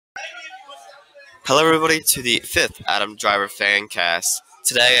Hello, everybody, to the fifth Adam Driver fan cast.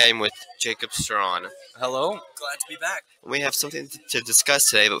 Today I'm with Jacob Strawn. Hello, glad to be back. We have something to discuss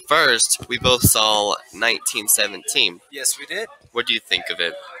today, but first, we both saw 1917. Yes, we did. What do you think of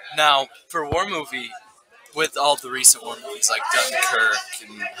it? Now, for a war movie, with all the recent war movies like Dunkirk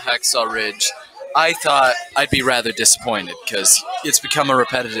and Hacksaw Ridge, I thought I'd be rather disappointed because it's become a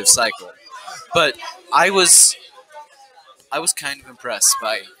repetitive cycle. But I was kind of impressed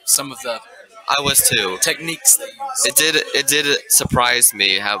by some of the I was too. techniques they used. It did surprise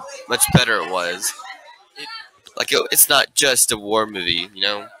me how much better it was. It's not just a war movie, you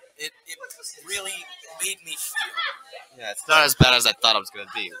know? It really made me feel. Yeah, it's not as bad as I thought it was going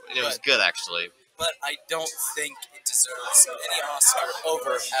to be. It was good, actually. But I don't think it deserves any Oscar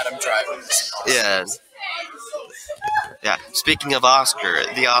over Adam Driver's. Yeah. Yeah. Speaking of Oscar,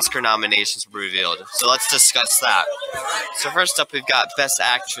 the Oscar nominations were revealed. So let's discuss that. So first up, we've got Best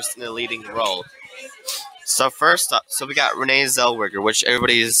Actress in the Leading Role. So first up, we got Renee Zellweger, which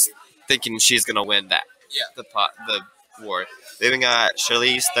everybody's thinking she's gonna win that. Yeah. The award. Then we got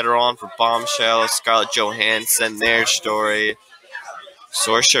Charlize Theron for Bombshell, Scarlett Johansson, Marriage Story,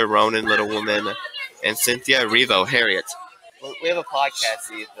 Saoirse Ronan, Little Woman, and Cynthia Erivo, Harriet. We have a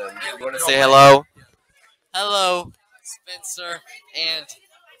podcast, Ethan. You want to say hello? Hello, Spencer and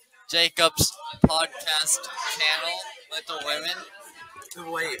Jacob's podcast channel, Little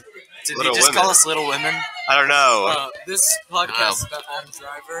Women. Wait, did Little he just Women. call us Little Women? I don't know. This podcast is about Adam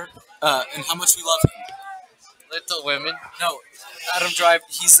Driver and how much we love him. Little Women. No, Adam Driver,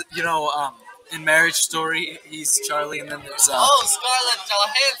 he's, in Marriage Story, he's Charlie, and then there's... Oh, Scarlett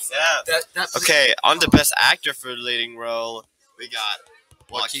Johansson. Yeah. Okay, on to Best Actor for the Leading Role, we got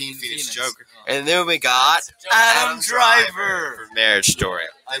Joaquin Phoenix Joker. And then we got Adam Driver for Marriage Story.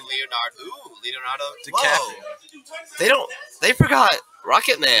 And Leonardo DiCaprio. They forgot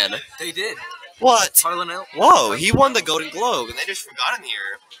Rocket Man. They did. What? Harlan Ellison. Whoa, he won the Golden Globe, and they just forgot him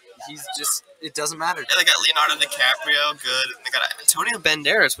here. He's just... It doesn't matter. Yeah, they got Leonardo DiCaprio, good. And they got Antonio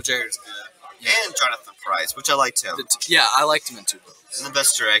Banderas, which is good. And Jonathan Pryce, which I liked him. Yeah, I liked him in two movies. And the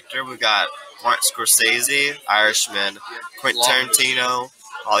Best Director, we got Martin Scorsese, Irishman, Quentin Tarantino,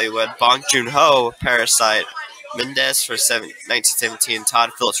 Hollywood, Bong Joon-ho, Parasite, Mendes for 1917,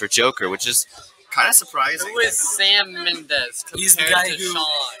 Todd Phillips for Joker, which is kind of surprising. Who is Sam Mendes compared He's the guy to who- Sean?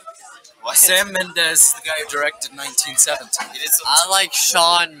 What? Sam Mendes is the guy who directed 1917. I like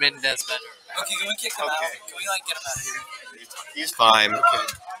Sean Mendes better. Okay, can we kick him out? Can we, get him out of here? He's fine.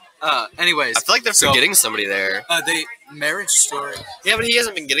 Anyways. I feel like they're forgetting somebody there. Marriage Story. Yeah, but he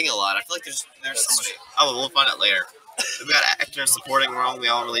hasn't been getting a lot. I feel like there's somebody. Oh, we'll find out later. We got actor in supporting role. We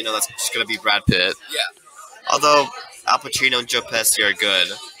all really know that's just going to be Brad Pitt. Yeah. Although Al Pacino and Joe Pesci are good.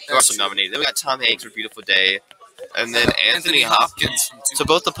 They're also nominated. Then we got Tom Hanks for Beautiful Day. And then Anthony Hopkins. So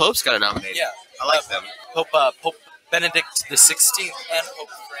both the Popes got nominated. Yeah. I like them. Pope Benedict XVI and Pope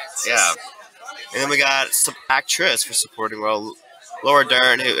Francis. Yeah. And then we got some actress for supporting role. Laura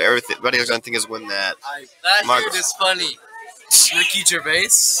Dern, who everybody was going to think is win that. That Margaret. dude is funny. Ricky Gervais.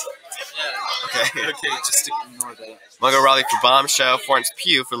 Okay. Okay, just ignore that. Margot Robbie for Bombshell. Florence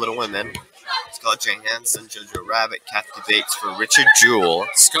Pugh for Little Women. Scarlett Johansson, Jojo Rabbit, Kathy Bates for Richard Jewell.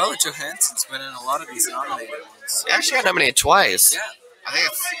 Scarlett Johansson's been in a lot of these nominated ones. She actually got nominated twice. Yeah. I think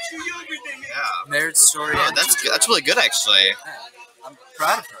it's Marriage Story. yeah. and That's good. That's really good, actually. Yeah, I'm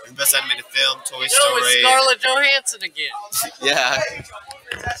proud of her. And Best Animated Film, Toy Yo, Story. it's Scarlett Johansson again. Yeah.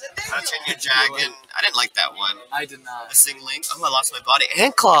 How to Train Your Dragon. I didn't like that one. I did not. Missing Link. Oh, I Lost My Body.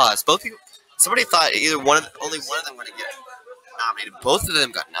 And Claws. Both people. Somebody thought only one of them would get nominated. Both of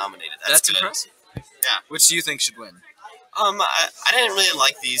them got nominated. That's good. impressive. Yeah. Which do you think should win? I didn't really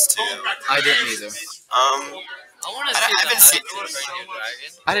like these two. I didn't either. I want to see I haven't the seen- How to Train Your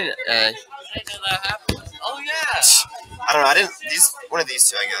Dragon. I didn't. I didn't know that happened. Oh yeah. I don't know. I didn't. One of these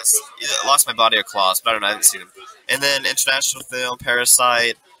two, I guess. Either Lost My Body or Claws, but I don't know. I haven't seen them. And then international film: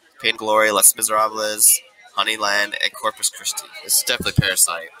 Parasite, Pain and Glory, Les Miserables, Honeyland, and Corpus Christi. It's definitely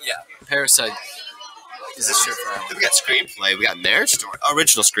Parasite. Yeah. Parasite is a sure for Then we got screenplay. We got Marriage Story,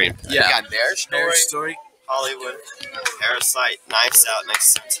 original screenplay. Yeah. We got Marriage Story, Marriage Story. Hollywood, Parasite, Knives Out,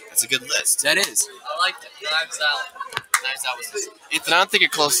 1917. That's a good list. That is. I liked it. Knives Out. Knives Out was Ethan, I don't think you're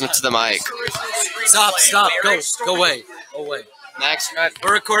close enough to the mic. Stop. Go away. Go away. Max,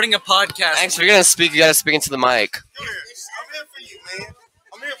 We're recording a podcast. Max, if you're gonna speak, you gotta speak into the mic. I'm here for you, man.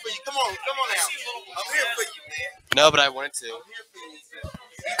 I'm here for you. Come on now. I'm here for you, man. No, but I wanted to.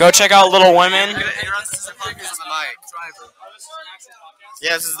 Go check out Little Women.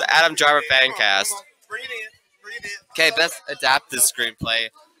 Yeah, this is the Adam Driver fan cast. Bring it in. Okay, best adapted screenplay: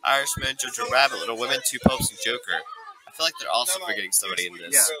 Irishman, Jojo Rabbit, Little Women, Two Popes, and Joker. I feel like they're also forgetting somebody in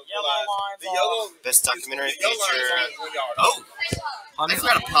this. The yellow. Best documentary The yellow line feature. is like 1 yard. Oh, they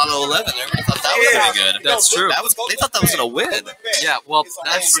forgot Apollo 11. Everybody thought that was pretty good. That's true. They thought that was gonna win. Yeah, well, It's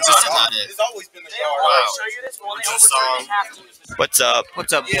that's just just about it. It's always been a yard. Wow. What's up?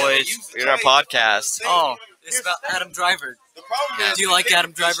 What's up, boys? We're in our podcast. Oh, it's about Adam Driver. The problem is, Do you like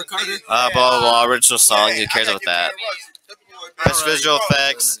Adam Driver, Carter? Blah blah blah. Original song. Who cares about that? Best visual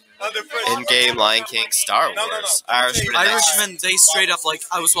effects. In-game Lion King, Star Wars, Irishman. Irishman, they straight up, like,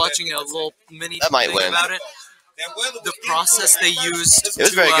 I was watching a little mini That might thing win. about it. The process they used It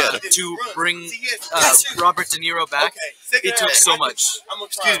was very good. to bring Robert De Niro back, it took so much.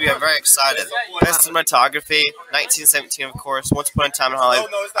 Excuse me, I'm very excited. Best cinematography, 1917, of course. Once Upon a Time in Hollywood,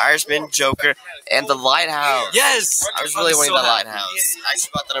 Irishman, Joker, and The Lighthouse. Yes! I was really I'm wanting so The happy. Lighthouse. I actually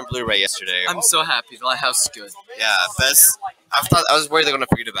bought that on Blu-ray yesterday. I'm so happy. The Lighthouse is good. Yeah, best. I was worried they were gonna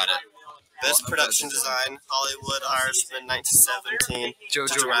forget about it. Best production design, Hollywood, Irishman, 1917.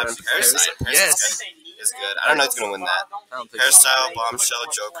 Jojo Rabbit, Parasite. Yes. Is good. I don't know who's gonna win that. I don't think so. Hairstyle, Bombshell,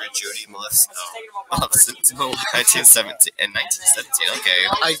 Joker, Judy, Maleficent. 1917 and 1917.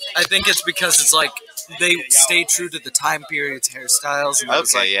 Okay. I think it's because it's like they stay true to the time period's hairstyles and it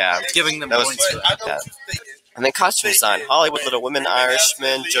was Okay. like Yeah. giving them That was- points for that. Yeah. And then costume design, Hollywood, Little Women,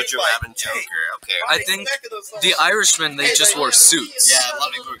 Irishman, Jojo Rabbit, and Joker. Okay. I think the Irishman, they just wore suits. Yeah, a lot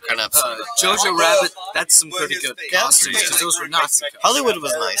of people were kind of upset. about that. Jojo Rabbit, that's some pretty good costumes because those were Nazi costumes. Hollywood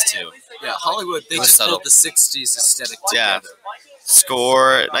was nice too. Yeah, Hollywood, they It was just subtle. pulled the 60s aesthetic Yeah. together.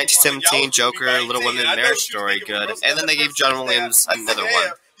 Score, 1917, Joker, Little Women, Marriage Story, good. And then they gave John Williams another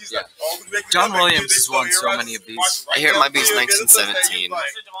one. Yeah. John Williams has won so many of these. I hear it might be 1917.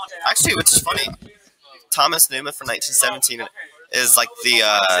 Actually, which is funny, Thomas Newman from 1917 is like the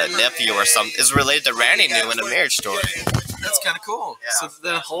nephew or something, is related to Randy Newman in Marriage Story. That's kind of cool. Yeah. So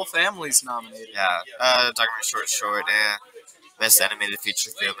the whole family's nominated. Yeah. Documentary short, Best animated feature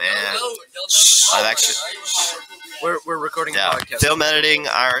film, live action. We're recording a Yeah. podcast. Film editing,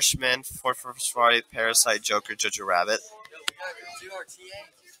 Irishman, Ford vs. Ferrari, Parasite, Joker, Jojo Rabbit.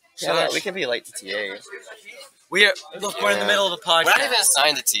 Yeah, we can be late to TA. We're in the middle of the podcast. We're not even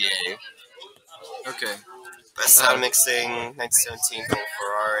assigned to TA. Okay. Best sound mixing, 1917, Ford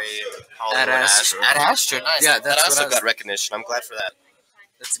Ferrari, Ad Astra. Ad Astra, nice. Yeah, that that's also what I was- got recognition. I'm glad for that.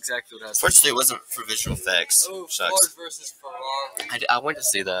 That's exactly what I was. Fortunately, it wasn't for visual effects. Shucks. versus Ferrari. I wanted to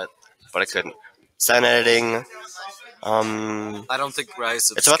see that, but I couldn't. Sound editing, I don't think Rise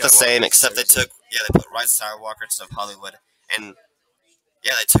of it's about the Skywalker same, is except they there. took, they put Rise of Skywalker instead of Hollywood, and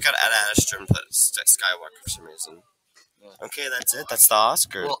they took out Ad Astra and put Skywalker for some reason. Yeah. Okay, that's it. That's the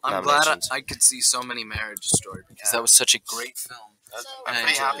Oscar. Well, I'm glad nominations. I could see so many Marriage Story because that was such a great film. I'm I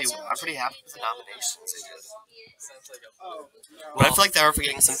pretty enjoyed happy. it so I'm much. pretty happy with the nominations they did. Well, But I feel like they are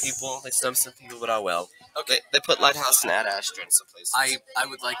forgetting some people. They snubbed some people, but oh well. Okay, they put Lighthouse and Ad Astra in some places. I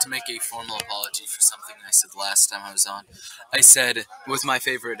would like to make a formal apology for something I said last time I was on. I said, with my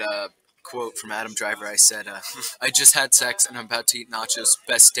favorite quote from Adam Driver, I said, I just had sex and I'm about to eat nachos.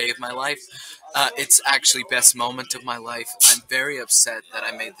 Best day of my life. It's actually best moment of my life. I'm very upset that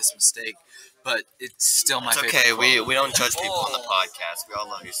I made this mistake, but it's still my It's favorite okay. quote. We don't judge people on the podcast. We all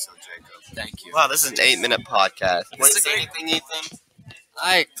love you still, Jacob. Thank you. Wow, this is an 8-minute podcast. Want to This is say a anything, Ethan?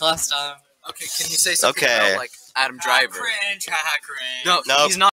 Alright, class time. Okay, can you say something Okay. about, like, Adam Driver? Cringe, haha, cringe. No, Nope. he's not.